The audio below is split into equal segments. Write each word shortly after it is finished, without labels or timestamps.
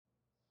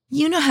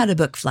You know how to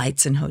book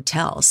flights and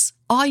hotels.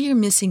 All you're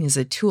missing is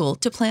a tool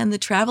to plan the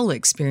travel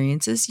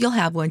experiences you'll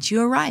have once you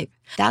arrive.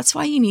 That's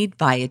why you need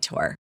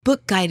Viator.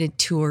 Book guided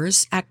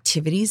tours,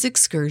 activities,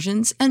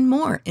 excursions, and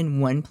more in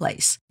one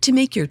place to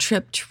make your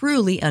trip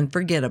truly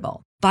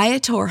unforgettable.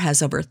 Viator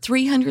has over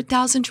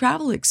 300,000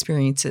 travel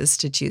experiences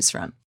to choose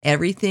from.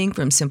 Everything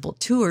from simple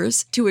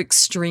tours to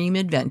extreme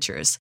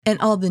adventures and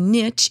all the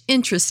niche,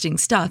 interesting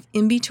stuff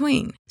in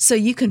between. So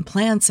you can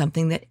plan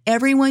something that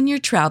everyone you're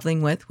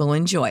traveling with will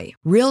enjoy.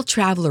 Real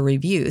traveler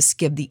reviews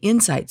give the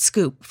inside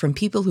scoop from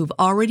people who've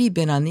already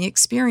been on the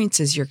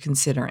experiences you're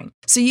considering.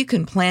 So you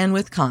can plan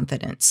with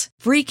confidence.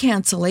 Free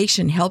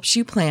cancellation helps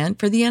you plan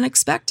for the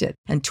unexpected.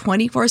 And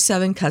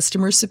 24/7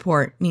 customer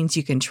support means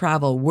you can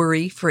travel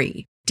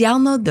worry-free.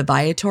 Download the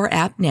Viator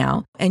app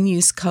now and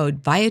use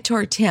code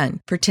Viator10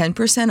 for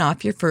 10%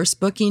 off your first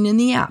booking in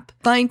the app.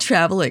 Find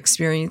travel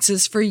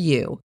experiences for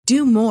you.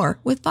 Do more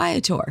with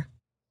Viator.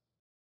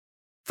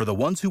 For the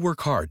ones who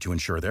work hard to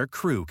ensure their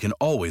crew can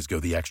always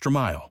go the extra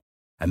mile,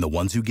 and the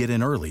ones who get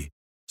in early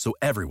so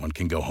everyone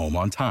can go home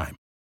on time,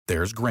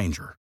 there's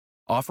Grainger,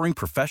 offering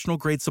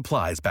professional-grade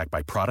supplies backed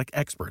by product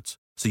experts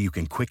so you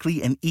can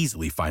quickly and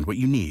easily find what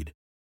you need.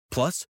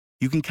 Plus,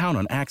 you can count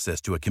on access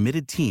to a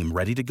committed team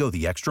ready to go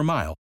the extra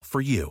mile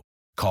for you.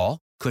 Call,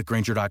 click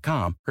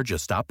Grainger.com, or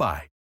just stop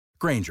by.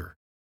 Grainger,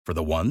 for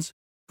the ones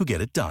who get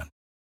it done.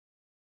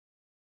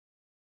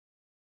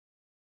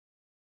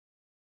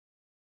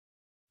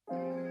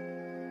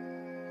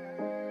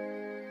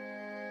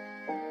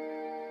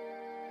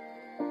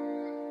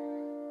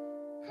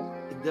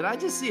 Did I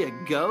just see a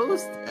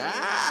ghost?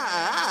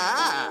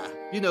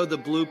 You know, the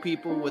blue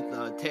people with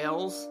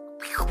tails?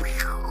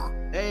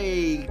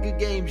 Hey, good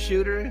game,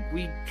 shooter.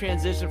 We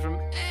transition from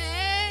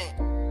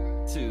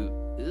to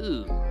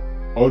ooh.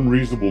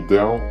 Unreasonable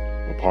Doubt,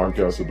 a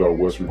podcast about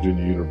West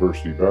Virginia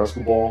University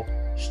basketball,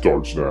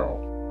 starts now.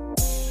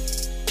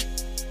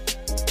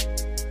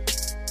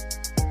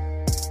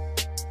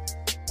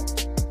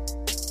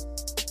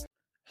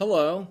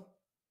 Hello.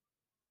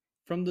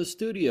 From the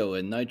studio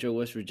in Nitro,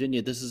 West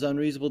Virginia, this is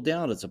Unreasonable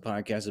Doubt. It's a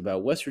podcast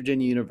about West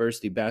Virginia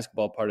University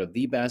basketball, part of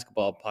the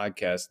Basketball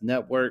Podcast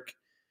Network.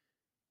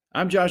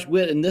 I'm Josh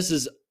Witt, and this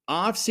is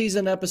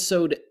off-season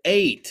episode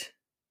 8,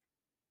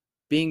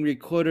 being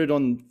recorded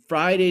on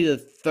Friday the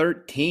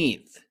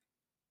 13th.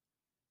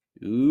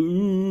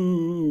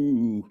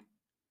 Ooh.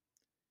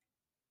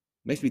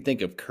 Makes me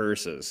think of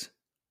curses.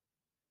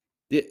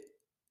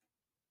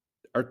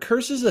 Are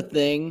curses a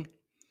thing?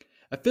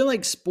 I feel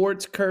like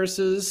sports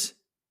curses,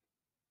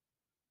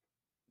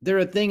 they're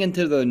a thing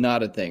until they're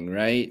not a thing,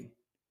 right?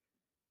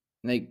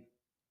 Like,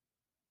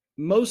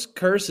 most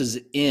curses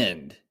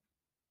end.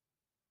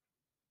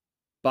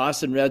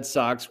 Boston Red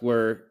Sox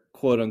were,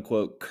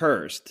 quote-unquote,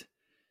 cursed,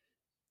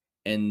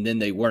 and then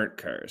they weren't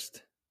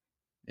cursed,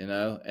 you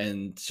know?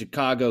 And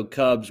Chicago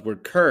Cubs were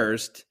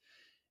cursed,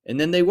 and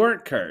then they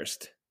weren't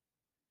cursed,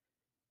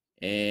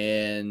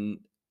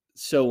 and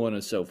so on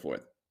and so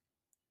forth.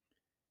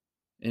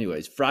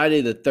 Anyways,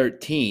 Friday the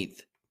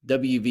 13th,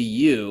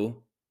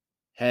 WVU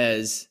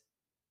has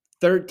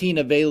 13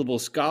 available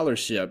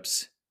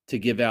scholarships to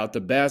give out to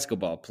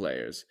basketball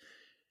players.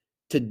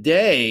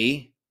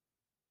 Today,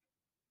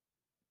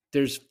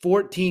 there's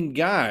 14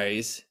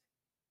 guys,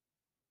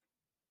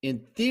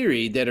 in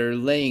theory, that are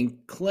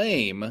laying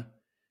claim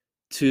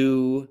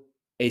to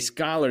a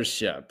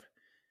scholarship.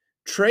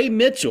 Trey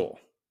Mitchell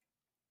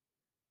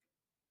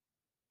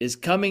is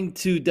coming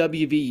to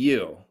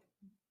WVU.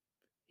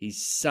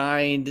 He's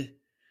signed,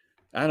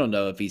 I don't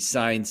know if he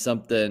signed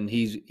something.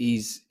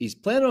 He's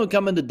planning on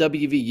coming to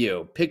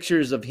WVU.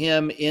 Pictures of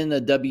him in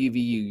a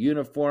WVU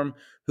uniform.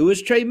 Who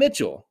is Trey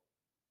Mitchell?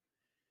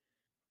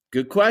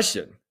 Good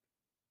question.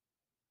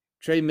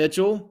 Trey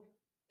Mitchell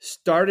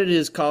started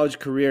his college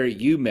career at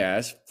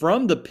UMass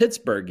from the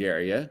Pittsburgh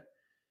area,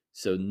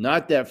 so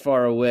not that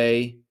far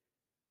away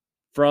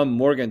from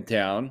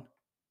Morgantown.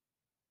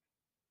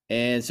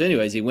 And so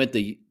anyways, he went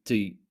to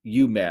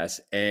UMass,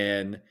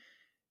 and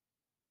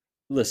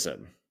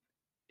listen,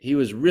 he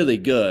was really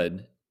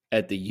good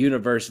at the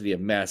University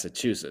of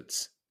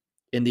Massachusetts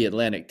in the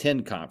Atlantic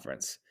 10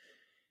 Conference.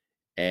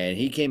 And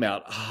he came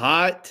out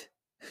hot.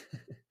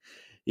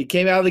 He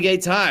came out of the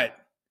gates hot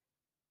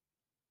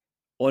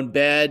on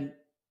bad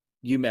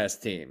UMass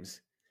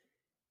teams.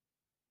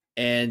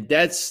 And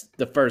that's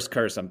the first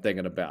curse I'm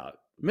thinking about.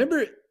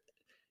 Remember,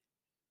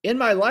 in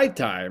my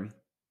lifetime,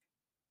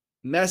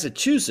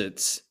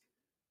 Massachusetts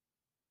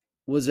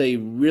was a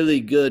really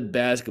good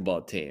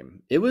basketball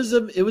team. It was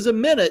a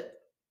minute,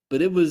 but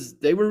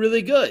they were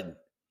really good.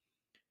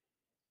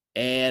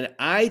 And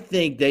I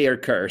think they are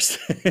cursed.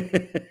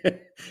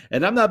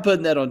 And I'm not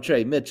putting that on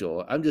Trey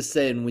Mitchell. I'm just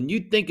saying, when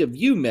you think of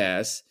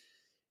UMass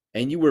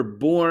and you were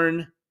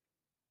born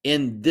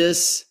in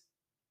this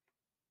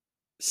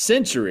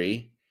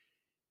century,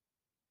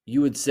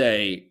 you would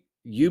say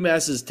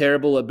UMass is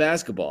terrible at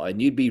basketball,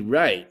 and you'd be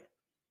right.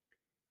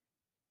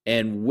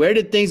 And where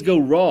did things go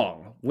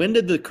wrong? When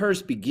did the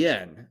curse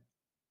begin?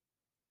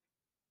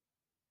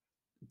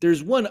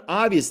 There's one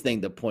obvious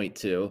thing to point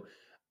to.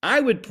 I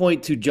would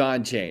point to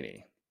John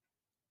Chaney,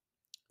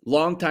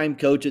 longtime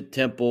coach at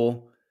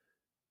Temple.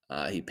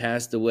 He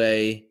passed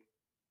away.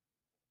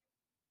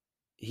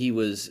 He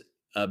was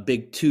a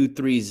big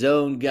 2-3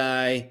 zone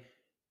guy,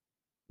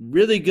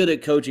 really good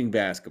at coaching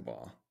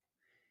basketball.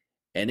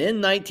 And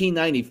in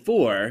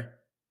 1994,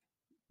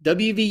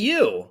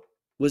 WVU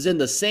was in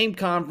the same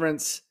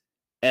conference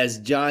as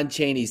John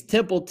Chaney's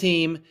Temple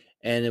team,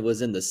 and it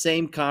was in the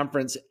same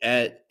conference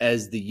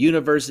as the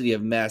University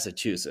of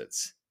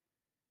Massachusetts.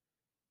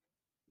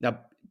 Now,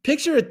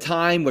 picture a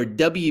time where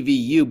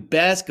WVU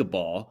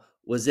basketball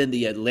was in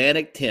the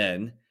Atlantic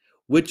 10,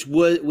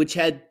 which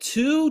had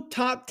 2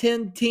 top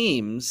 10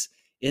 teams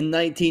in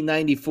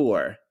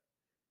 1994.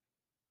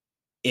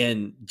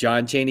 In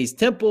John Chaney's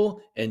Temple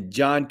and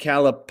John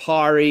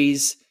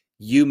Calipari's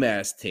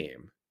UMass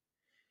team.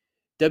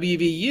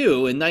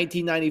 WVU in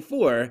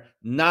 1994,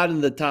 not in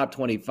the top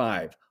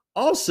 25.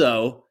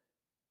 Also,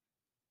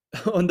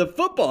 on the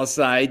football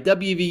side,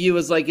 WVU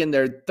was like in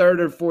their 3rd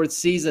or 4th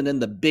season in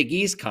the Big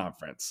East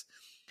Conference.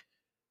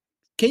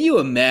 Can you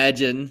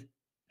imagine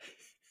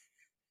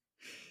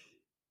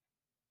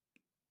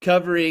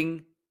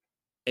covering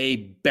a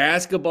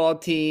basketball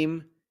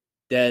team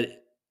that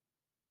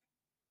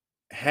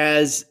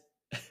has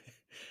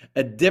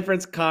a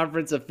different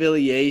conference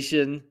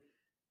affiliation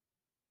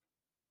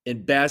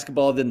in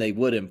basketball than they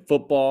would in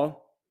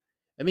football?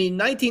 I mean,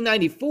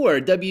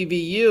 1994,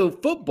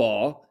 WVU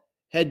football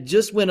had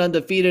just went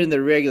undefeated in the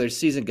regular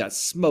season, got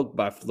smoked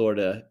by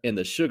Florida in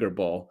the Sugar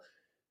Bowl.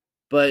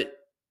 But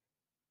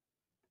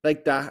at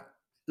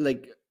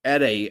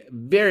a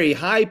very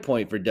high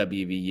point for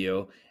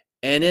WVU,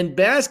 and in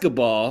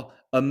basketball,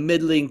 a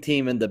middling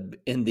team in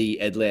the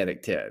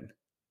Atlantic 10.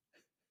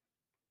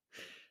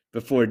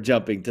 Before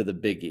jumping to the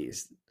Big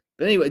East.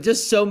 But anyway,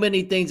 just so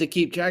many things to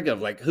keep track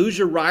of. Like, who's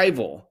your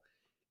rival?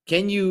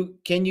 Can you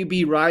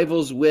be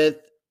rivals with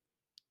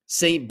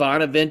St.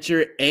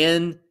 Bonaventure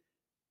and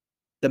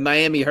the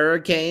Miami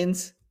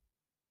Hurricanes?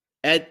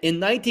 In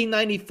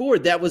 1994,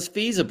 that was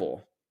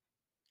feasible.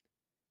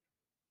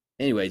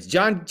 Anyways,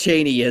 John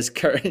Chaney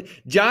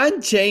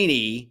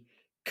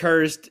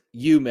cursed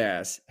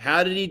UMass.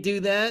 How did he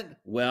do that?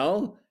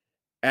 Well,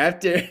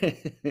 after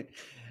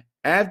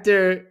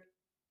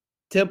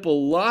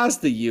Temple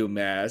lost to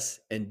UMass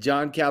and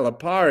John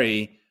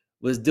Calipari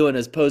was doing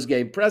his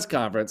post-game press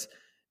conference,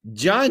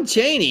 John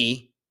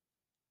Chaney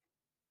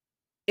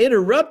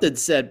interrupted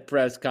said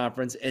press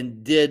conference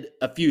and did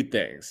a few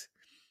things.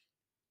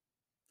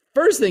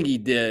 First thing he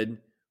did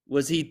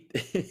was he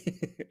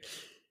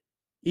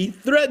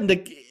threatened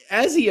to,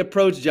 as he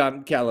approached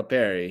John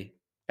Calipari,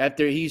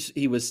 after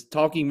he was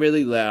talking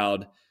really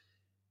loud,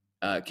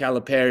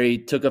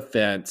 Calipari took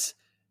offense.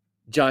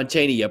 John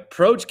Chaney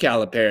approached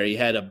Calipari,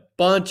 had a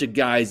bunch of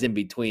guys in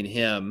between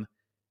him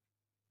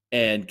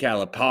and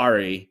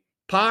Calipari.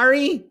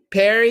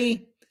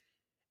 Perry.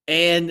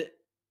 And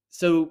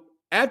so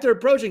after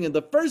approaching him,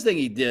 the first thing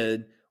he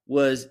did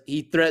was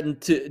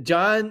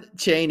John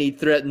Chaney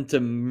threatened to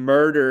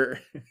murder.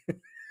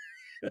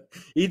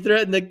 He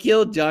threatened to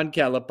kill John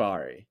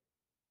Calipari.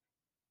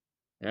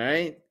 All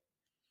right?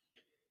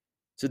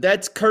 So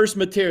that's curse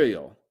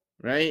material,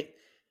 right?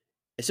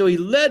 So he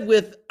led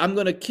with, "I'm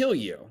going to kill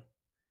you."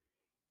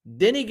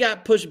 Then he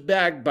got pushed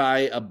back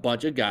by a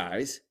bunch of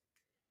guys.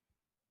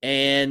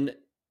 And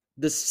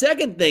the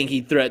second thing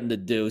he threatened to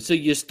do, so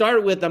you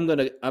start with, I'm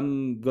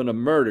gonna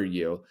murder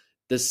you.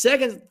 The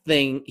second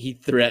thing he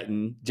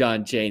threatened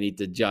John Chaney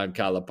to John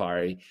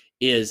Calipari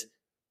is,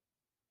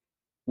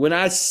 when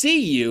I see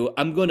you,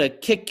 I'm gonna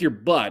kick your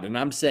butt. And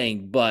I'm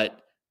saying butt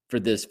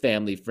for this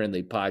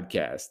family-friendly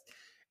podcast.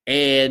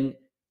 And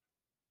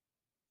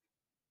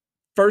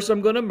first,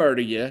 I'm gonna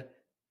murder you.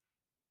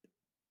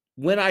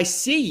 When I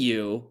see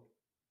you,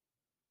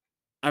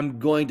 I'm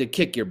going to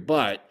kick your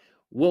butt.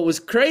 What was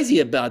crazy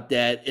about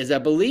that is I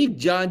believe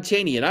John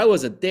Chaney, and I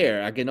wasn't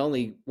there, I can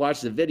only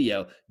watch the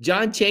video,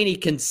 John Chaney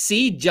can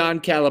see John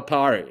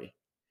Calipari.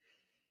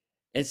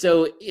 And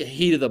so,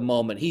 heat of the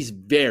moment, he's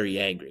very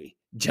angry.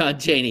 John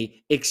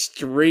Chaney,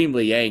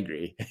 extremely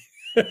angry.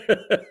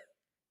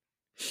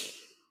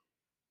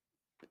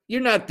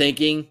 You're not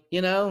thinking,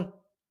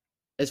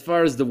 as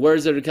far as the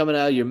words that are coming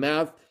out of your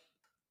mouth.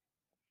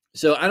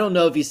 So I don't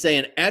know if he's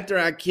saying, after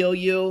I kill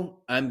you,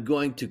 I'm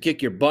going to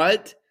kick your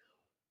butt.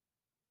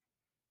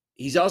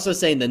 He's also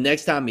saying the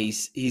next time he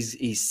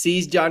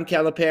sees John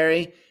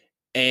Calipari,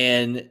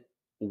 and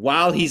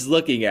while he's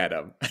looking at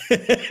him,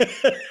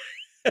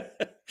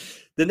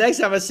 the next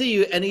time I see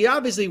you, and he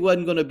obviously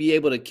wasn't going to be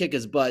able to kick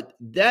his butt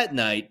that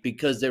night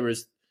because there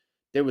was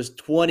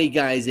 20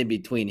 guys in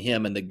between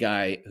him and the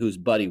guy whose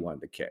butt he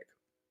wanted to kick.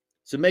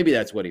 So maybe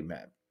that's what he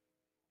meant.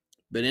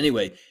 But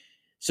anyway,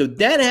 so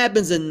that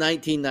happens in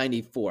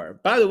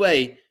 1994. By the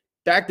way,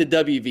 back to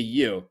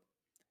WVU.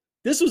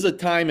 This was a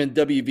time in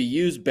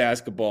WVU's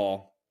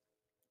basketball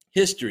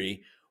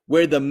history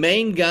where the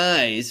main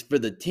guys for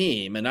the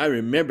team, and I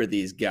remember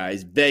these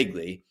guys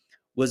vaguely,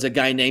 was a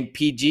guy named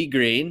P.G.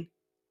 Green.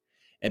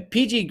 And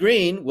P.G.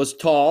 Green was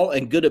tall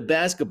and good at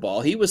basketball.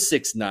 He was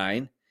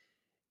 6'9".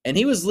 And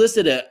he was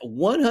listed at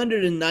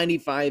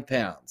 195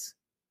 pounds.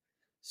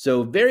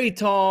 So very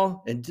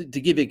tall. And to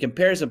give you a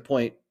comparison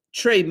point,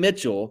 Trey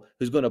Mitchell,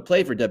 who's going to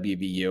play for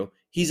WVU,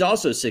 he's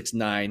also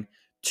 6'9",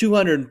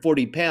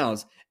 240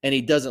 pounds, and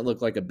he doesn't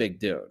look like a big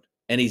dude.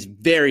 And he's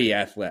very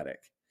athletic.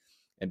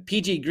 And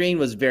PG Green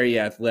was very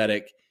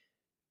athletic,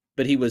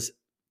 but he was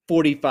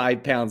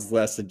 45 pounds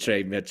less than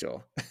Trey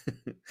Mitchell.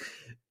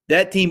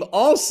 That team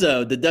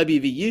also, the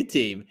WVU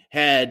team,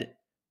 had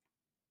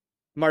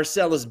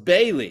Marcellus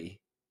Bailey.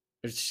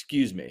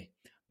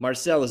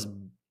 Marcellus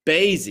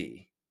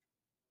Basie.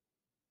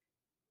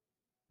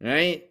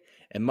 Right?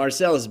 And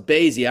Marcellus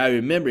Basie, I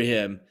remember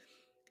him.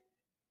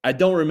 I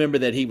don't remember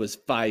that he was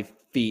 5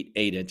 feet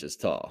 8 inches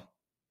tall.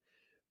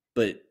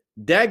 But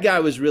that guy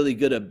was really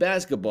good at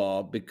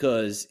basketball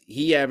because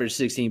he averaged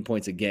 16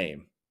 points a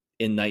game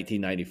in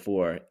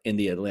 1994 in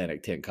the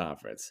Atlantic 10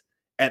 Conference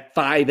at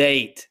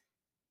 5'8".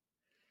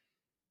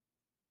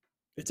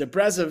 It's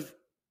impressive.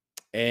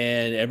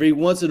 And every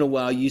once in a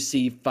while, you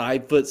see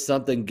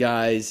 5-foot-something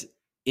guys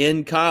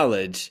in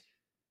college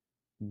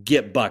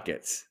get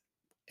buckets.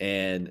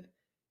 And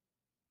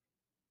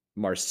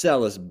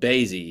Marcellus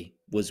Basie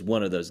was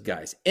one of those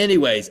guys.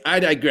 Anyways, I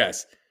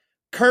digress.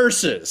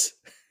 Curses.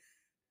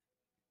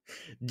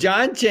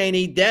 John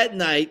Chaney that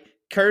night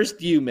cursed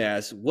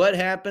UMass. What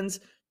happens?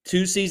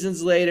 2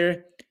 seasons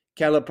later,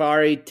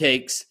 Calipari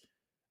takes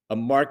a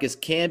Marcus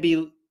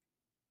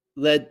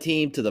Camby-led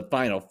team to the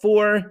Final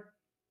Four.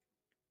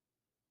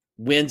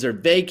 Wins are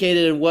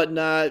vacated and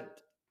whatnot.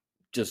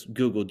 Just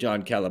Google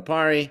John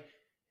Calipari.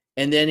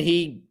 And then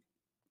he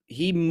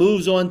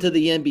moves on to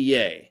the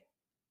NBA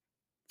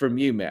from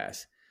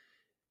UMass.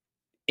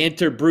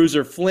 Enter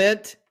Bruiser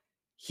Flint.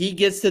 He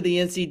gets to the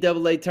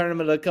NCAA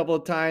tournament a couple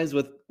of times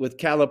with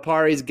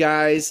Calipari's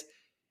guys.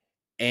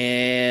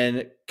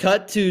 And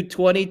cut to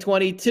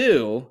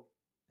 2022.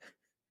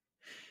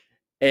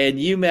 And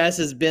UMass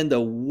has been to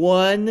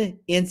one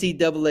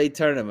NCAA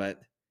tournament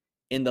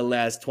in the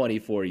last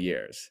 24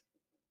 years.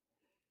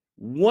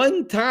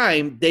 One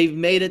time they've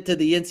made it to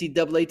the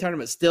NCAA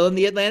tournament, still in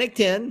the Atlantic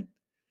 10,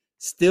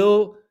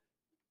 still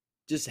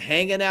just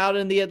hanging out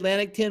in the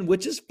Atlantic 10,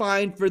 which is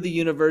fine for the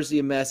University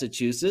of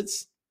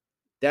Massachusetts.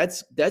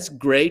 That's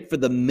great for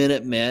the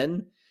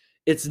Minutemen.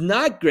 It's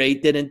not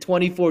great that in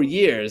 24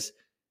 years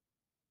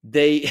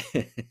they've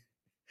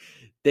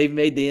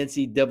made the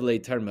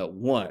NCAA tournament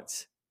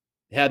once,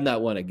 have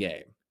not won a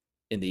game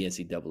in the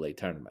NCAA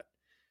tournament.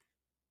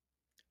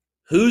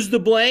 Who's to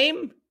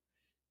blame?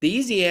 The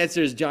easy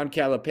answer is John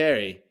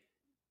Calipari.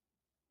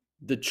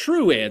 The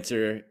true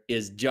answer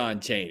is John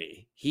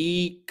Chaney.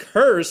 He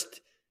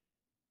cursed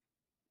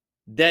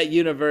that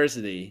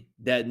university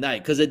that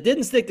night because it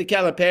didn't stick to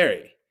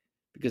Calipari,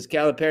 because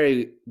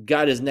Calipari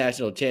got his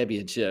national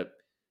championship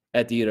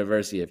at the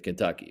University of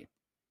Kentucky.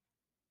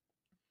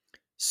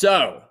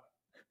 So,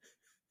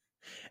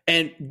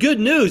 and good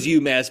news,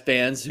 UMass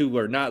fans who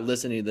are not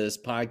listening to this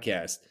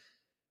podcast.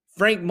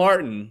 Frank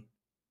Martin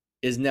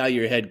is now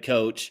your head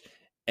coach,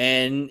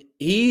 and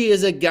he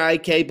is a guy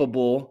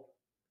capable,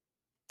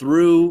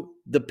 through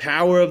the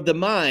power of the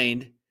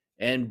mind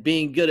and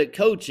being good at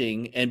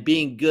coaching and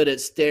being good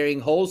at staring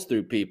holes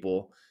through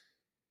people,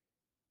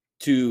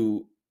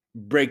 to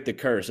break the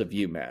curse of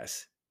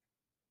UMass.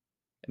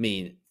 I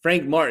mean,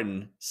 Frank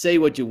Martin, say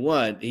what you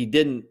want.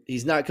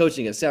 He's not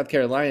coaching at South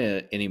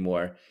Carolina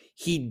anymore.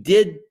 He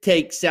did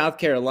take South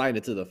Carolina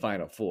to the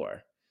Final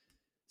Four.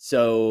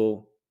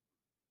 So,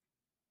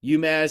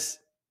 UMass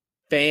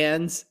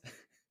fans,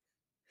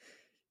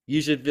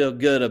 you should feel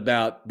good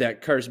about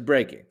that curse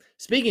breaking.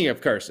 Speaking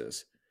of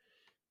curses,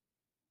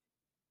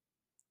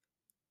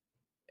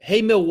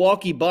 hey,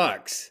 Milwaukee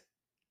Bucks,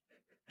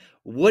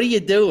 what are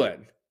you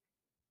doing?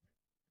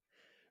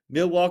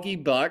 Milwaukee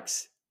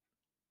Bucks,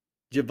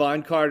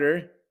 Javon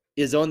Carter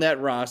is on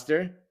that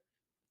roster.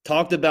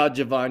 Talked about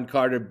Javon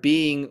Carter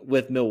being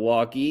with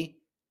Milwaukee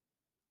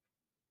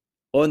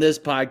on this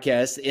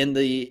podcast in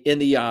the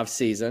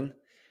offseason.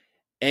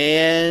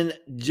 And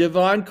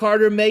Javon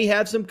Carter may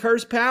have some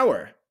curse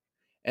power.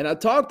 And I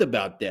talked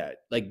about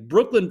that. Like,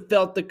 Brooklyn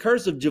felt the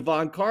curse of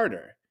Javon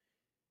Carter.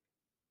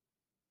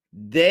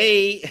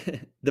 The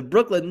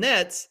Brooklyn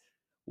Nets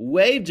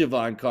waived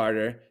Javon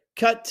Carter,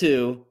 cut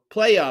to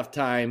playoff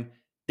time,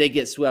 they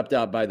get swept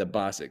out by the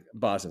Boston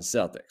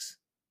Celtics.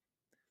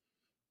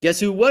 Guess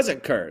who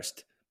wasn't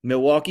cursed?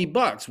 Milwaukee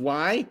Bucks.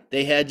 Why?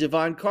 They had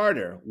Javon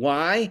Carter.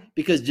 Why?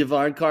 Because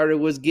Javon Carter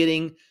was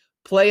getting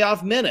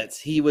playoff minutes.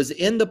 He was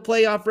in the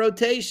playoff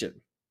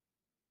rotation.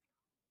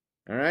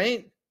 All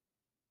right?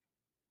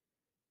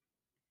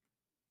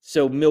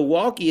 So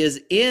Milwaukee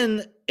is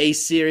in a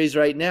series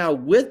right now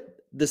with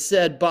the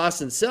said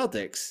Boston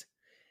Celtics.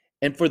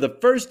 And for the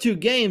first 2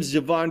 games,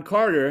 Javon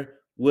Carter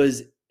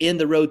was in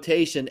the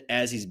rotation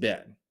as he's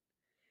been.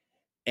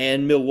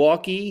 And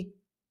Milwaukee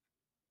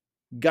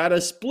got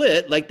a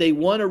split, like they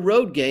won a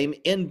road game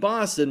in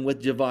Boston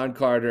with Javon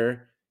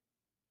Carter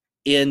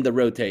in the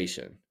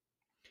rotation.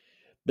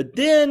 But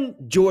then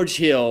George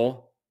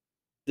Hill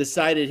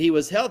decided he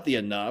was healthy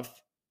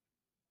enough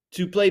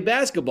to play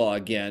basketball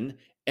again,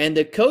 And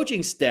the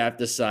coaching staff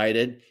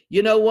decided,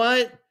 you know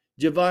what?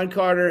 Javon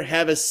Carter,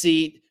 have a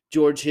seat.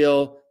 George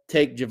Hill,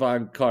 take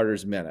Javon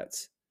Carter's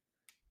minutes.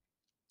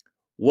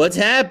 What's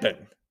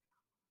happened?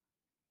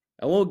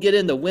 I won't get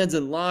into wins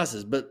and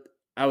losses, but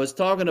I was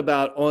talking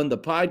about on the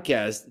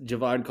podcast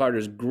Javon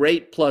Carter's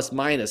great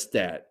plus-minus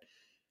stat,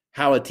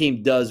 how a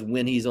team does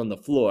when he's on the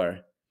floor.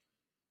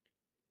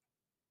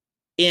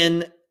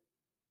 In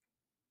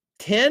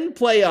 10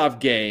 playoff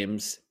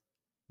games,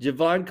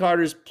 Javon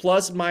Carter's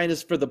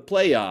plus-minus for the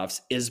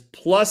playoffs is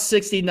plus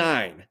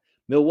 69.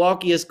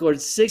 Milwaukee has scored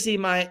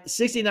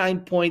 69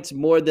 points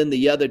more than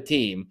the other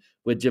team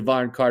with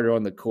Javon Carter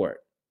on the court.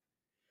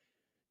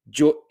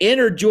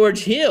 Enter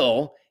George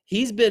Hill.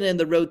 He's been in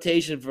the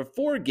rotation for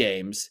 4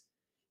 games.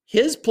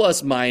 His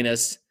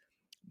plus-minus,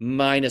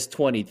 minus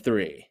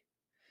 23.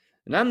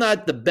 And I'm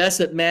not the best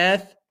at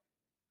math,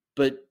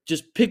 but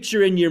just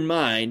picture in your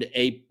mind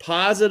a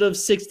positive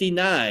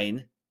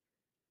 69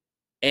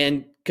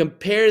 and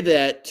compare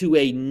that to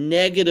a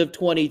negative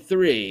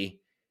 23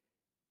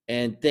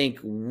 and think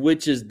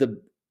which is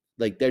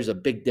there's a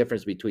big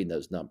difference between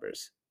those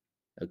numbers.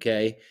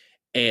 Okay.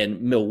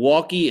 And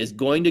Milwaukee is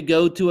going to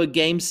go to a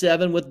game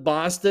 7 with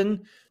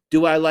Boston.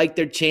 Do I like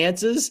their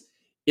chances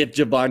if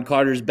Javon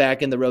Carter's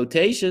back in the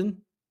rotation?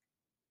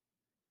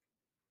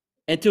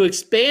 And to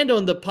expand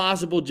on the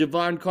possible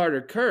Javon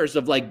Carter curse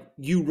of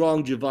you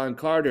wrong Javon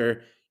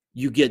Carter,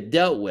 you get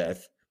dealt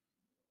with.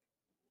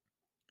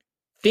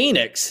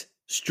 Phoenix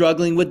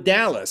struggling with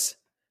Dallas.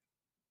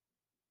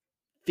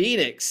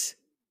 Phoenix,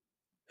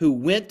 who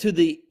went to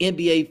the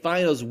NBA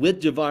Finals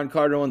with Javon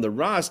Carter on the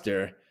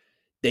roster,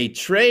 they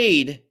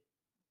trade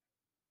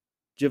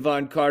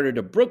Javon Carter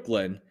to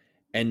Brooklyn,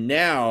 and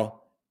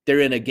now they're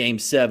in a game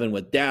 7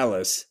 with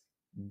Dallas.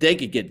 They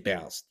could get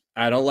bounced.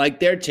 I don't like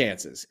their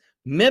chances.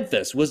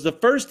 Memphis was the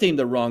first team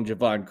to wrong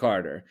Javon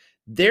Carter.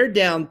 They're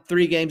down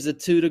 3-2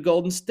 to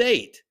Golden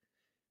State.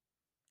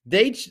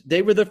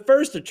 They were the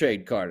first to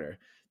trade Carter.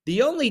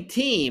 The only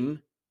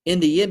team in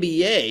the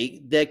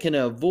NBA that can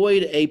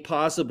avoid a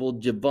possible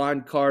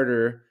Javon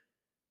Carter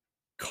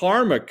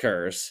karma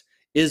curse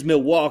is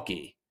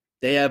Milwaukee.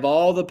 They have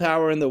all the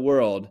power in the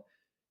world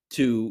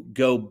to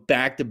go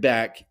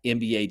back-to-back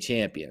NBA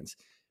champions.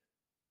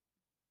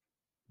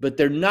 But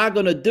they're not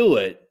going to do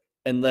it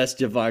unless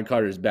Javon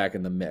Carter is back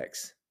in the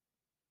mix.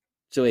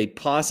 So a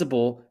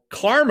possible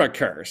karma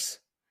curse.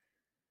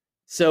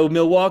 So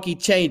Milwaukee,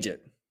 change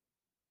it.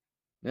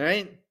 All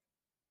right?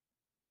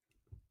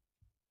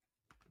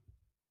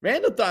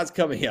 Random thoughts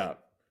coming up.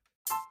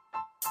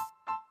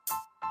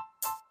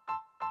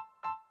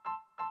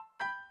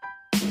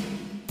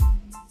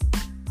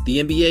 The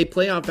NBA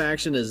playoff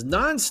action is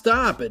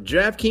nonstop at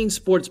DraftKings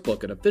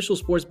Sportsbook, an official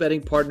sports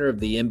betting partner of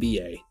the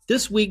NBA.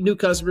 This week, new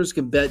customers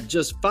can bet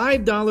just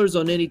 $5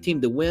 on any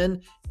team to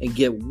win and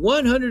get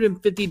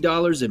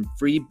 $150 in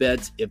free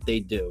bets if they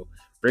do.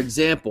 For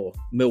example,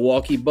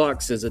 Milwaukee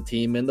Bucks is a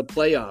team in the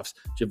playoffs.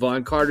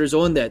 Javon Carter's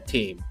on that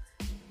team.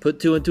 Put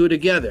 2 and 2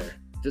 together.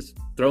 Just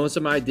throwing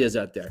some ideas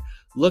out there.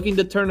 Looking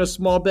to turn a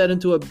small bet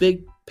into a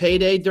big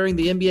payday during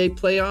the NBA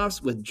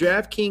playoffs? With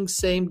DraftKings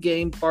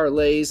same-game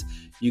parlays,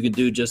 you can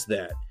do just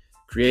that.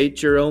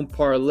 Create your own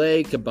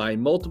parlay,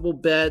 combine multiple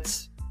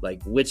bets,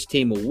 like which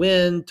team will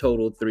win,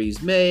 total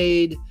threes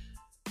made,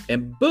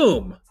 and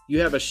boom, you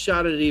have a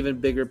shot at an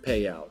even bigger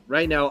payout.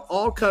 Right now,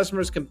 all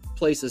customers can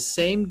place a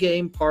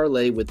same-game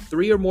parlay with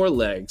 3 or more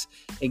legs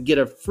and get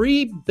a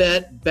free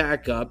bet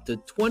back up to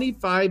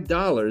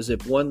 $25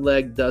 if one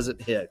leg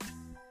doesn't hit.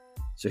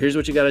 So here's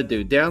what you got to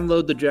do.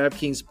 Download the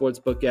DraftKings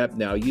Sportsbook app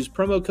now. Use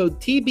promo code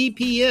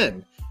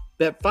TBPN.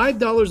 Bet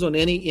 $5 on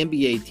any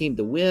NBA team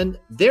to win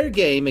their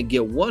game and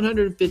get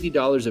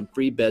 $150 in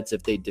free bets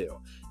if they do.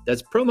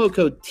 That's promo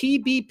code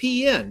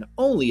TBPN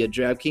only at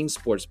DraftKings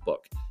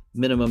Sportsbook.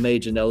 Minimum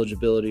age and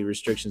eligibility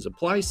restrictions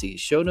apply. See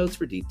show notes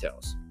for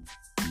details.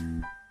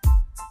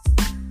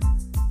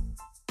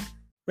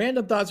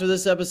 Random thoughts for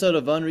this episode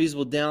of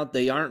Unreasonable Doubt.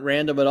 They aren't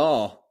random at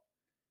all.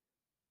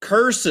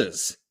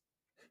 Curses.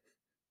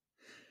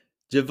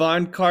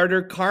 Javon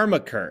Carter karma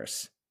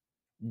curse.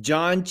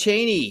 John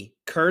Chaney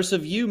curse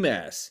of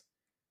UMass.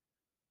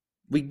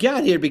 We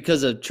got here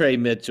because of Trey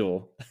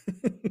Mitchell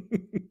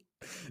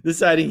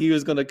deciding he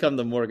was going to come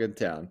to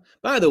Morgantown.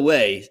 By the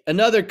way,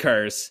 another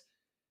curse.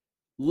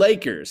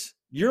 Lakers,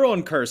 you're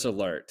on curse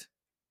alert.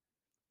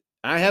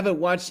 I haven't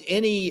watched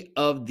any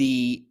of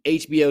the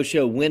HBO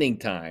show Winning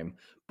Time,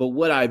 but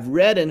what I've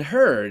read and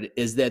heard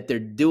is that they're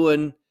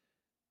doing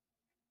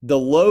the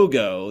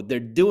logo, they're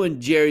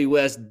doing Jerry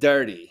West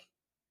dirty.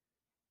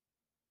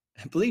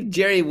 I believe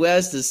Jerry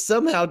West is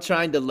somehow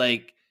trying to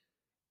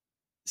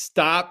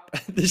stop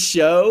the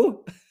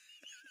show.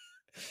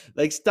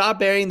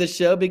 Stop airing the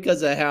show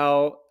because of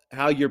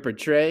how you're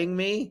portraying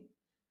me.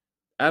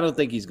 I don't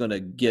think he's going to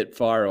get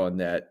far on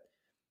that.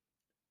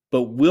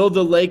 But will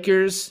the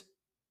Lakers,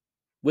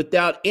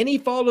 without any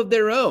fault of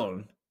their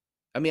own,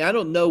 I mean, I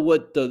don't know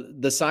what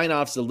the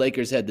sign-offs the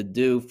Lakers had to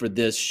do for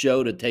this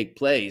show to take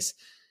place,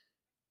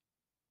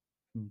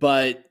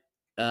 but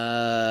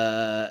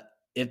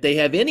if they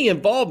have any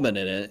involvement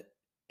in it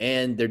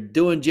and they're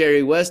doing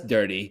Jerry West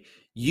dirty,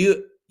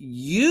 you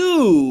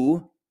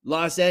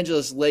Los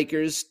Angeles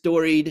Lakers,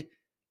 storied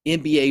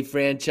NBA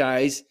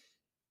franchise,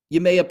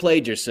 you may have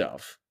played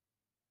yourself.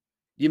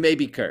 You may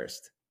be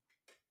cursed.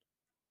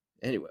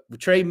 Anyway,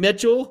 Trey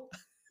Mitchell.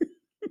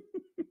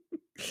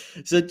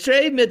 So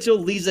Trey Mitchell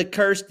leaves a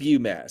cursed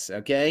UMass,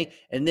 okay?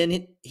 And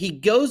then he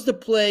goes to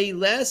play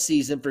last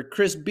season for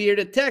Chris Beard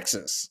at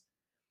Texas.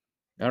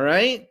 All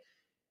right?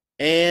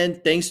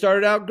 And things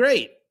started out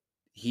great.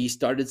 He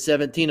started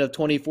 17 of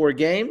 24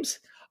 games.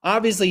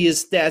 Obviously,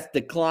 his stats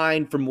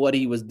declined from what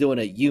he was doing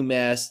at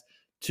UMass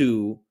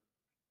to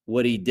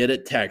what he did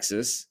at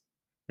Texas,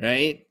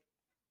 right?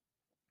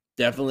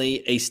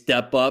 Definitely a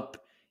step up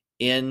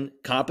in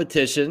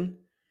competition.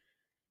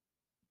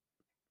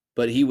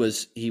 But he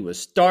was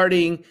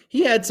starting.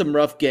 He had some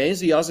rough games.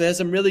 He also had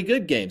some really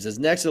good games. His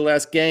next to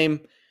last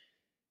game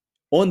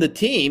on the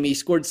team, he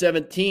scored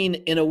 17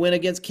 in a win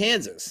against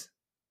Kansas.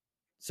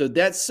 So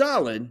that's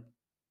solid.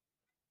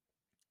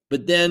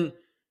 But then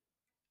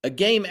a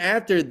game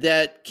after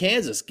that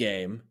Kansas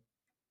game,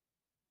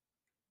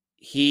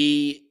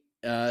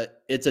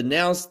 it's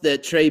announced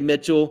that Trey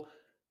Mitchell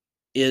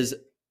is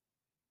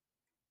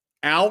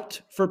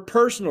out for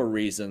personal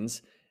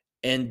reasons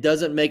and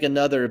doesn't make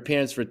another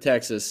appearance for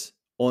Texas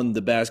on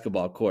the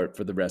basketball court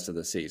for the rest of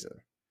the season.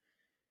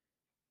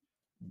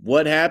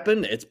 What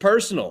happened? It's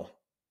personal.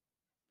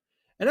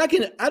 And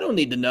I don't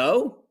need to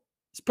know.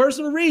 It's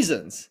personal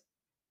reasons.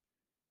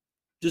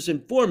 Just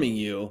informing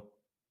you,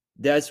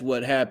 that's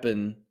what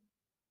happened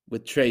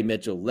with Trey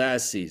Mitchell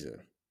last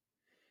season.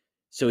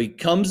 So he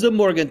comes to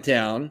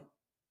Morgantown,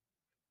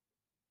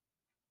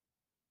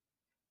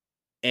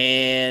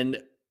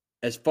 and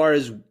as far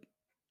as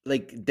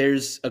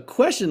there's a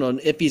question on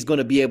if he's going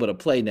to be able to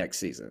play next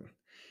season,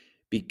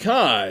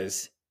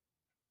 because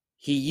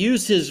he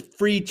used his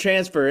free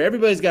transfer.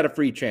 Everybody's got a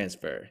free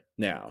transfer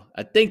now.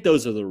 I think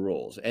those are the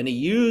rules. And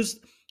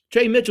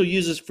Trey Mitchell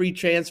uses free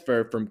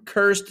transfer from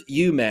cursed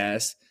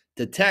UMass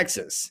to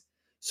Texas.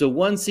 So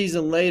one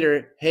season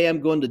later, hey, I'm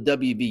going to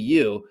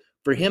WVU.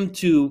 For him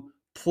to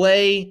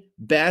play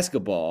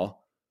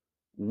basketball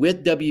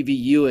with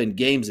WVU in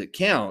games that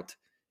count,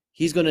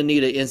 he's going to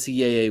need an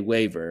NCAA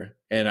waiver.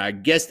 And I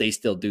guess they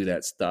still do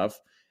that stuff.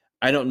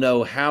 I don't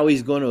know how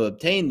he's going to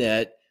obtain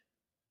that.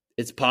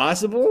 It's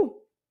possible.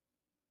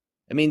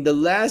 I mean, the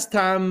last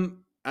time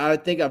I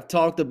think I've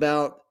talked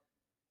about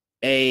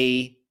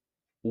a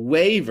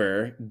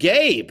waiver,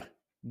 Gabe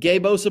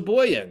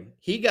Osaboyan,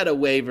 he got a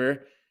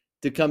waiver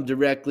to come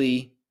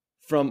directly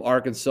from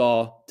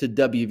Arkansas to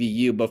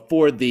WVU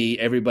before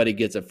everybody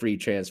gets a free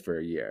transfer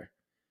a year.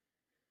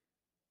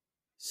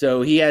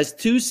 So he has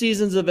 2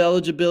 seasons of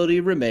eligibility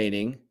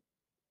remaining,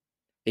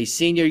 a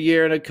senior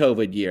year and a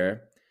COVID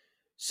year.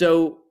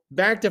 So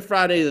back to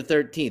Friday the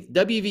 13th,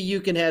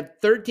 WVU can have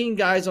 13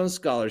 guys on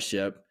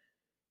scholarship.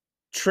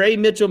 Trey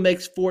Mitchell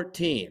makes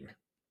 14.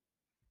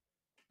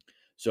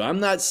 So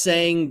I'm not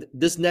saying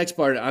this next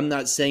part, I'm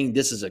not saying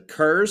this is a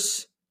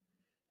curse.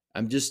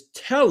 I'm just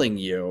telling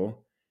you,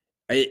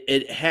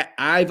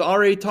 I've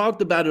already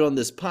talked about it on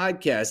this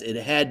podcast. It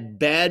had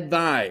bad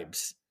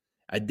vibes.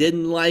 I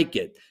didn't like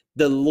it.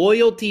 The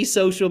loyalty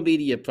social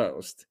media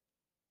post.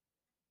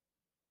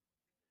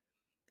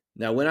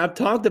 Now, when I've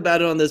talked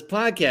about it on this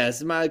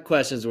podcast, my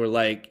questions were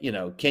like,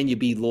 can you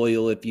be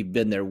loyal if you've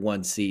been there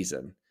one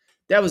season?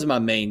 That was my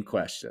main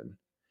question.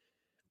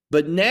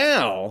 But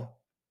now,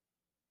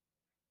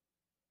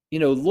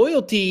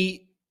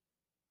 loyalty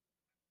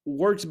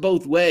works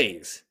both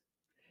ways.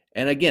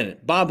 And again,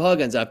 Bob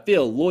Huggins, I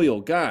feel, loyal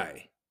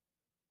guy,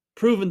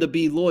 proven to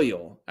be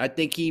loyal. I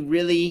think he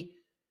really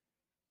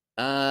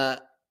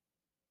thinks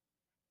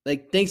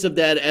of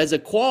that as a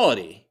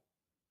quality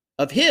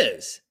of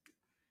his.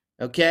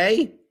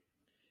 Okay?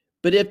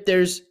 But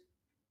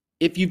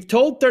if you've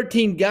told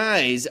 13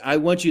 guys, I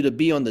want you to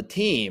be on the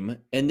team,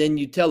 and then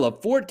you tell a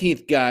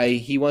 14th guy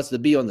he wants to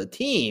be on the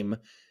team,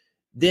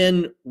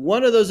 then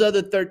one of those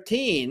other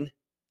 13,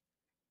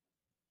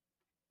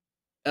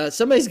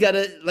 somebody's got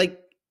to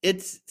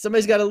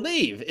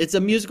leave. It's a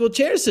musical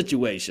chair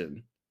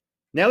situation.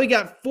 Now we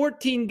got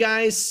 14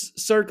 guys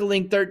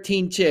circling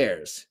 13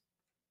 chairs.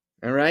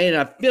 All right. And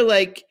I feel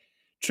like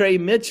Trey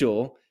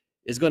Mitchell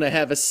is going to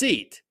have a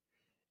seat.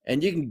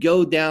 And you can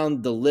go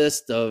down the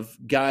list of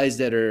guys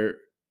that are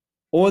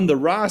on the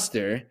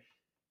roster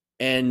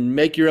and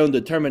make your own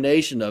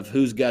determination of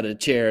who's got a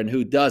chair and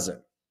who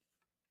doesn't.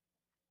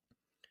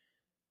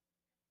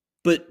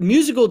 But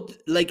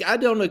I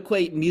don't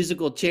equate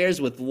musical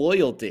chairs with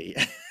loyalty.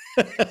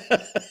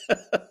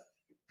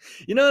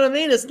 You know what I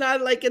mean? It's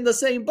not like in the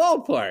same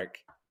ballpark.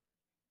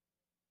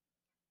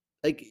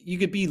 Like, you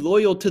could be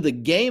loyal to the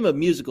game of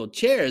musical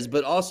chairs,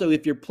 but also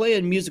if you're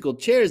playing musical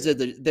chairs,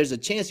 there's a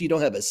chance you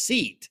don't have a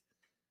seat,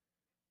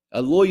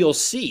 a loyal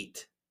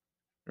seat,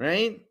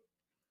 right?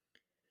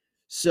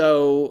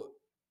 So,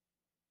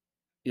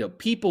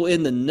 people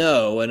in the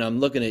know, and I'm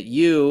looking at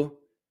you,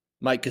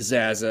 Mike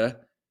Kazaza,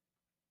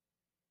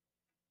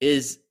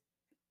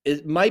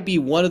 it might be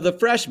one of the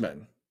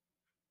freshmen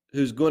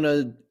who's going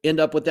to end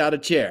up without a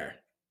chair.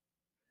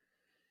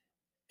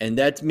 And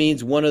that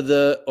means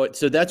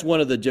so that's one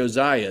of the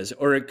Josiahs.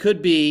 Or it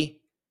could be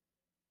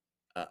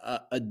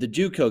the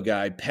JUCO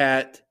guy,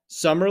 Pat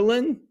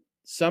Summerton.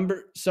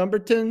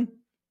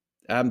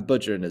 I'm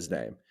butchering his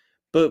name.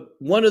 But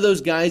one of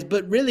those guys,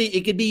 but really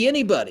it could be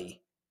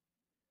anybody.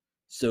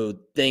 So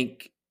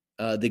think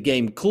the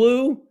game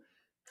Clue,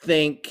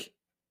 think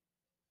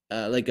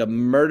like a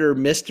murder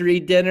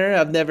mystery dinner.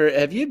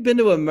 Have you been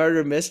to a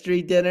murder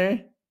mystery dinner?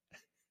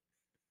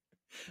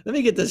 Let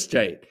me get this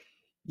straight.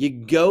 You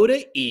go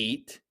to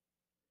eat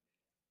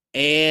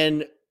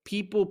and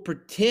people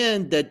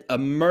pretend that a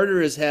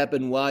murder has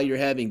happened while you're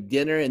having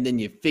dinner, and then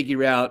you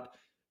figure out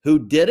who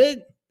did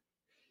it.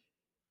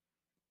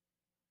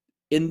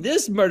 In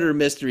this murder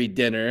mystery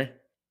dinner,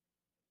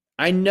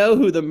 I know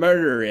who the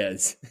murderer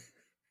is.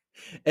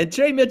 And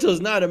Trey Mitchell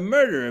is not a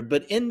murderer,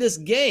 but in this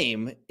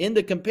game, in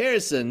the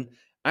comparison,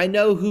 I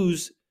know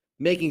who's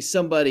making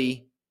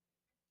somebody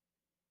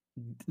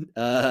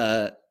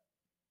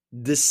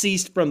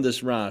deceased from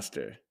this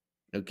roster.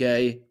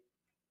 Okay?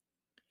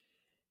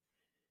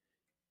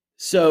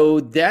 So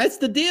that's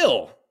the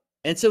deal.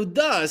 And so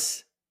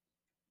thus,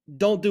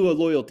 don't do a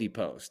loyalty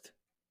post.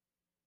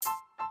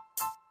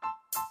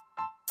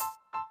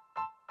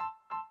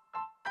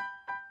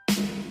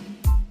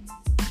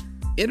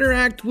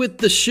 Interact with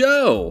the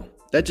show.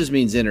 That just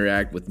means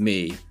interact with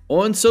me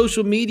on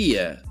social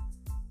media,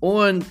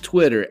 on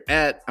Twitter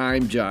at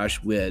I'm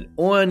Josh Witt,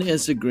 on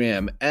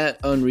Instagram at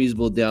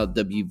Unreasonable Doubt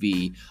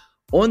WV,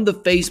 on the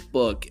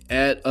Facebook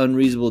at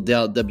Unreasonable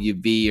Doubt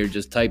WV, or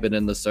just type it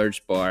in the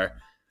search bar.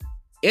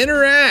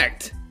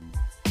 Interact.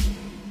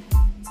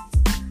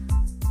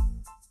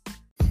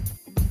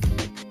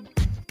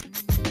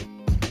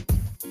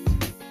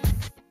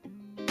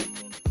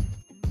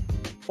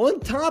 On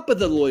top of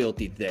the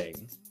loyalty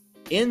thing,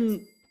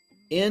 in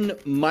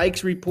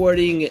Mike's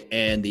reporting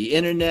and the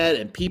internet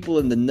and people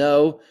in the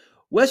know,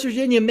 West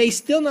Virginia may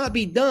still not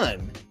be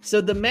done.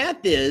 So the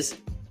math is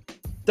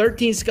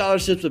 13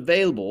 scholarships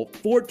available,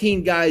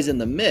 14 guys in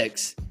the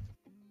mix,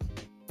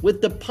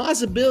 with the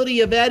possibility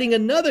of adding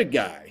another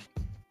guy,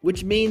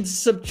 which means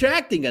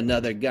subtracting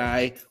another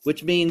guy,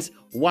 which means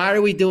why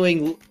are we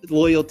doing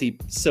loyalty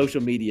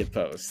social media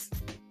posts?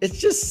 It's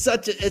just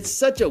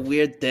such a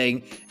weird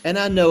thing, and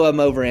I know I'm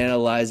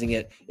overanalyzing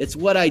it. It's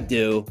what I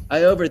do. I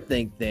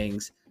overthink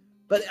things,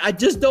 but I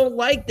just don't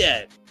like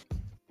that.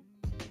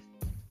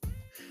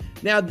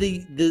 Now,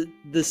 the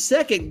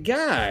second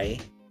guy,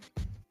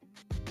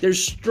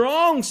 there's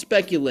strong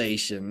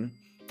speculation,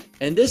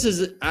 and this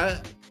is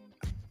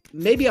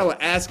maybe I'll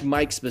ask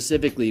Mike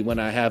specifically when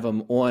I have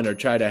him on, or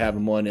try to have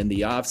him on in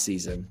the off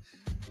season.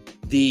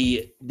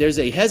 There's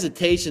a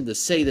hesitation to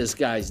say this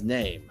guy's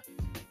name,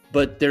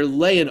 but they're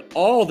laying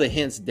all the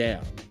hints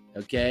down,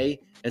 okay?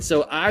 And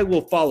so I will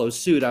follow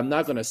suit. I'm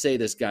not going to say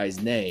this guy's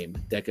name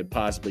that could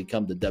possibly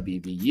come to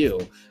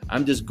WVU.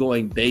 I'm just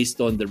going based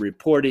on the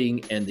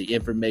reporting and the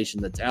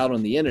information that's out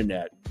on the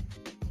internet,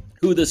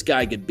 who this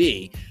guy could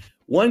be.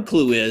 One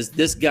clue is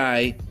this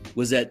guy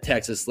was at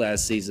Texas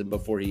last season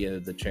before he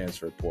entered the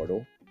transfer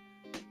portal.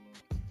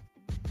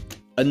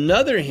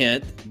 Another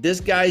hint, this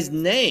guy's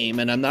name,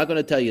 and I'm not going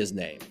to tell you his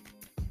name,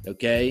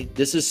 okay?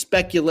 This is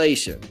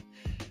speculation.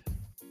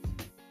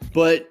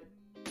 But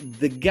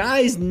the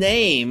guy's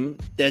name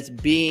that's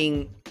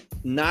being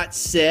not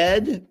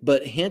said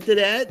but hinted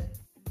at,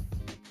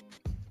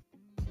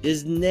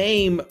 his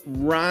name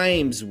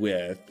rhymes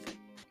with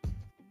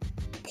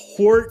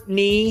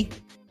Portney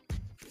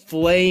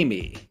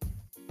Flamey.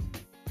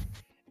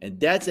 And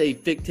that's a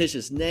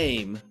fictitious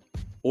name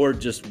or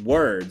just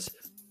words,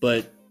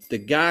 but the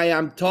guy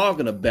I'm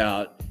talking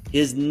about,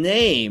 his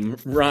name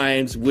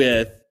rhymes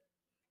with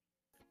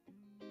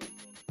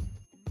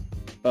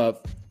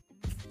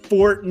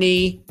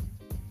Fortney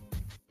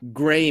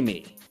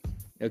Gramey,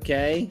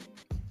 okay?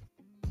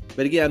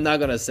 But again, I'm not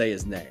going to say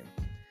his name.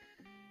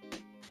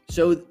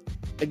 So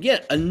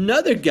again,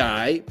 another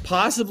guy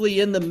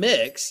possibly in the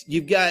mix.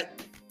 You've got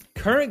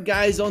current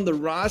guys on the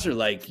roster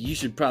like, you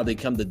should probably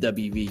come to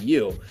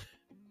WVU.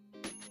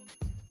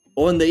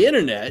 On the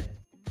internet,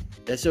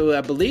 so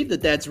I believe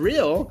that that's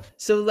real.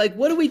 So like,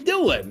 what are we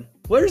doing?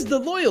 Where's the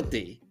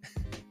loyalty?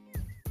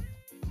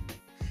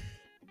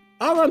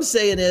 All I'm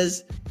saying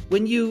is,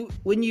 when you,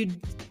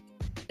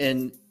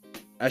 and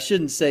I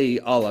shouldn't say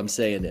all I'm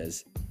saying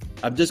is,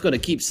 I'm just going to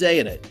keep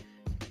saying it.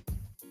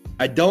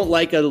 I don't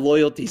like a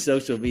loyalty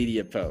social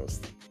media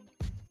post.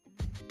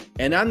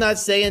 And I'm not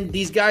saying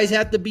these guys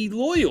have to be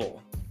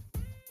loyal.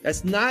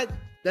 That's not,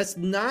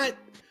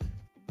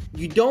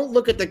 you don't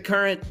look at the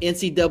current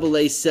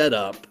NCAA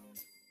setup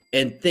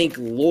and think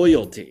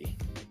loyalty.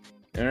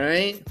 All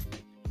right?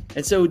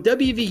 And so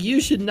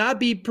WVU should not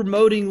be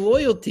promoting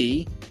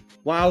loyalty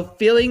while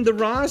filling the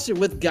roster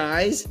with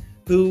guys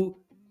who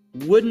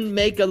wouldn't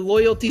make a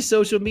loyalty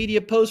social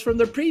media post from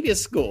their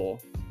previous school.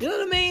 You know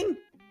what I mean?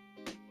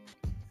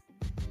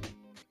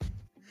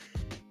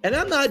 And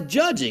I'm not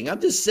judging. I'm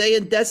just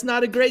saying that's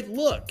not a great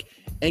look.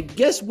 And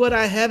guess what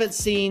I haven't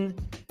seen?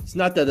 It's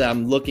not that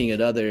I'm looking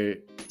at other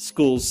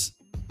schools'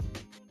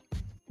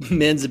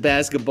 men's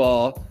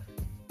basketball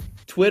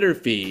Twitter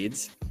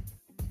feeds,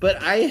 but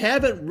I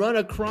haven't run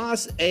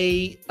across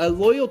a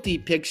loyalty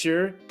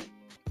picture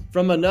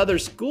from another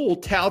school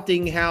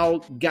touting how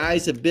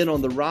guys have been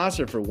on the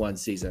roster for one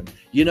season.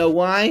 You know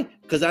why?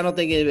 Because I don't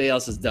think anybody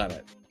else has done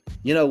it.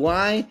 You know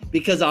why?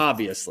 Because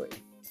obviously.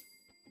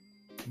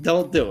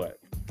 Don't do it.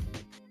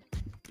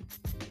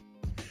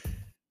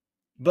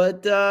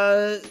 But,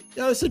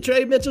 so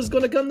Trey Mitchell's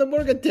going to come to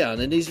Morgantown,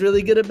 and he's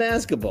really good at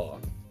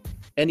basketball.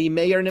 And he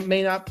may or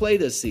may not play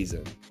this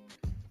season.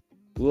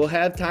 We'll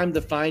have time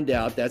to find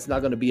out. That's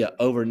not going to be an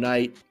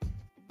overnight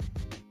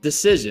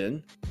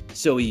decision.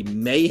 So he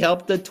may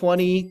help the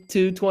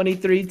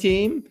 22-23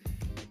 team.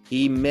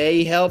 He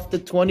may help the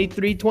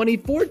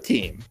 23-24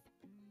 team.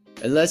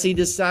 Unless he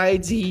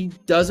decides he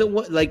doesn't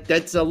want, like,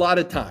 that's a lot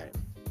of time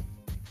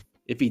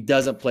if he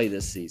doesn't play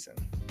this season.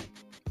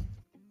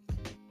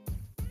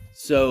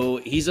 So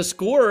he's a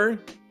scorer,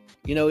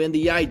 in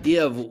the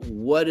idea of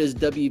what is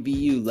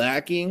WVU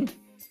lacking.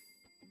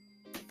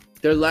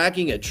 They're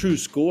lacking a true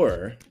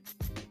scorer.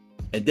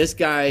 And this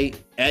guy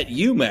at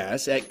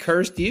UMass, at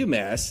cursed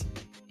UMass,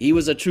 he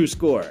was a true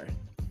scorer.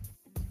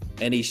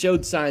 And he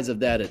showed signs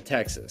of that at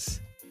Texas.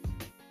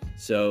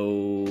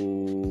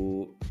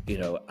 So,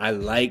 I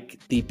like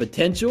the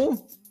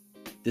potential.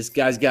 This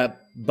guy's got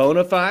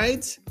bona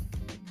fides.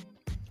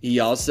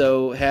 He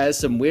also has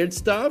some weird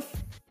stuff.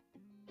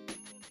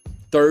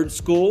 Third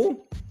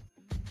school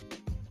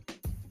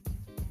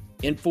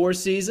in 4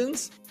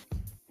 seasons.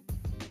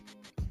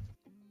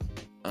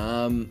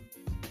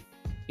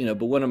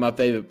 But one of my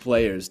favorite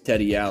players,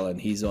 Teddy Allen,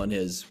 he's on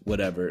his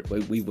whatever.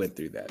 We went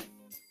through that.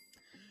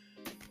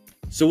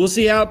 So we'll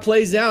see how it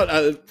plays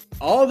out.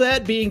 All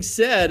that being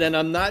said, and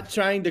I'm not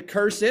trying to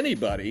curse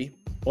anybody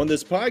on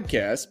this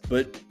podcast,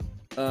 but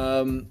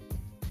and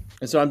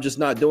so I'm just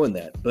not doing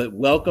that. But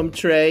welcome,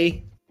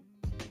 Trey.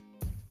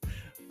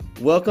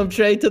 Welcome,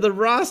 Trey, to the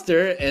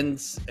roster,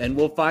 and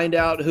we'll find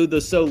out who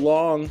the so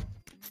long.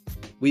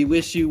 We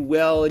wish you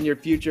well in your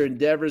future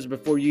endeavors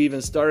before you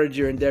even started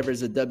your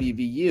endeavors at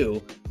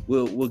WVU.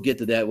 We'll get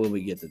to that when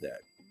we get to that.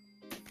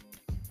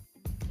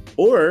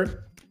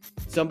 Or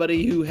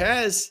somebody who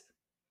has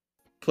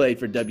played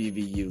for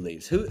WVU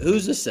leaves.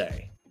 Who's to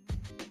say?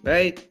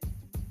 Right?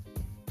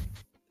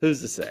 Who's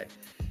to say?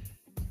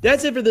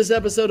 That's it for this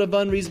episode of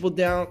Unreasonable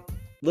Doubt.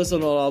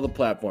 Listen on all the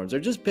platforms,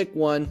 or just pick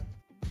one.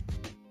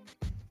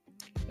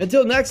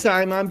 Until next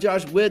time, I'm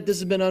Josh Witt. This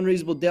has been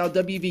Unreasonable Doubt.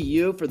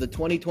 WVU for the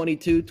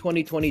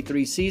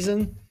 2022-2023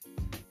 season.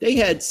 They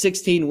had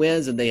 16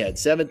 wins and they had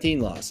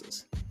 17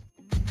 losses.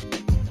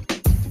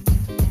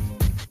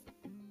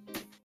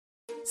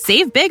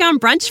 Save big on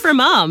brunch for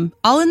mom,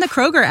 all in the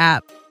Kroger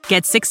app.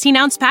 Get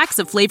 16-ounce packs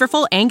of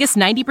flavorful Angus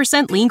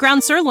 90% lean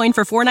ground sirloin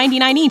for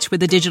 $4.99 each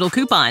with a digital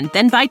coupon.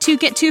 Then buy 2,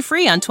 get 2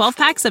 free on 12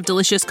 packs of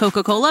delicious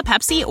Coca-Cola,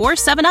 Pepsi, or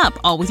 7-Up,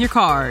 all with your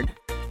card.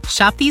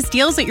 Shop these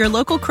deals at your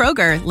local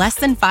Kroger, less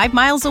than 5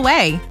 miles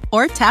away.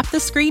 Or tap the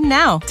screen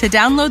now to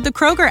download the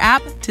Kroger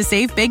app to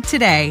save big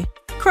today.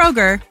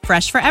 Kroger,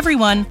 fresh for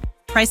everyone.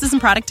 Prices and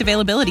product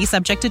availability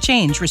subject to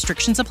change.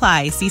 Restrictions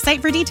apply. See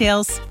site for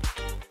details.